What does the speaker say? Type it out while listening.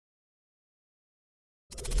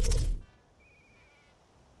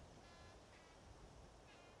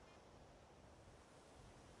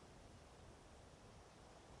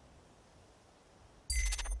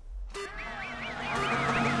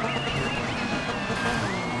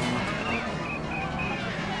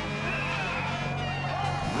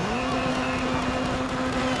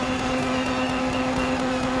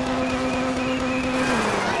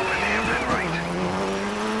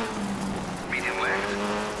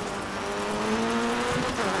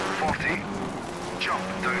jump,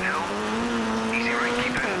 downhill, easy right,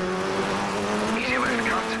 keep in, easy left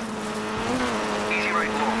cut, easy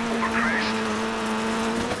right long, over crest,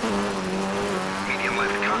 medium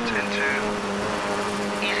left cut into,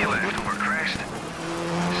 easy left over crest,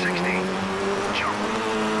 60, jump,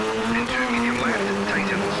 into medium left,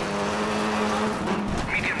 tightens,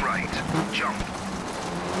 medium right, jump,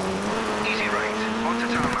 easy right, onto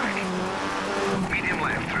tarmac, medium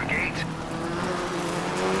left through gate,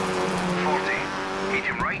 40,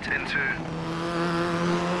 medium right into,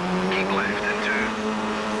 keep left into,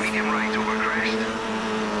 medium right over crest,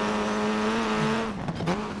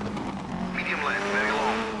 medium left very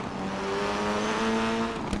long,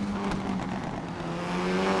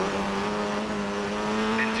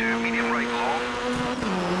 into medium right long,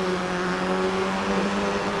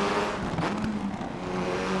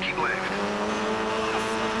 keep left,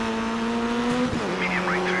 medium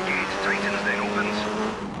right through gate, tightens then opens,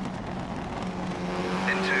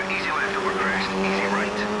 into easy left over crest, easy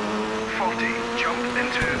right, 40, jump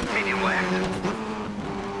into medium left,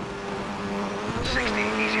 60,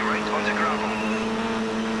 easy right onto gravel,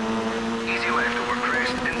 easy left over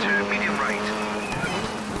crest into medium right,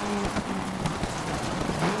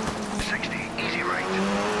 60, easy right,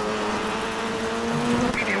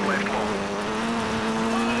 medium left long,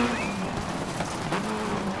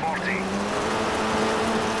 40,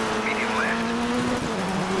 medium left,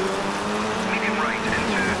 medium right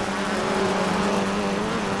into,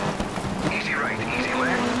 easy right, easy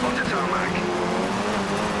left, onto tarmac,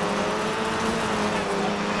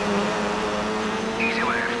 easy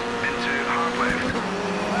left, into hard left,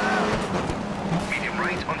 medium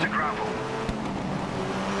right onto gravel,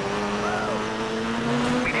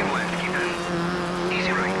 medium left, keep in,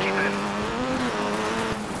 easy right, keep in,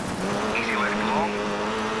 easy left long,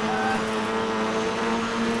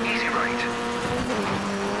 easy right,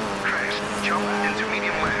 crest, jump into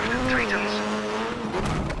medium left, tightens,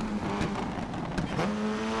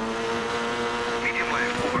 medium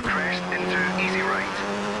left over crest into easy right,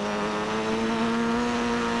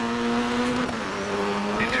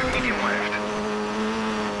 into medium left,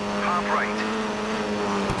 half right,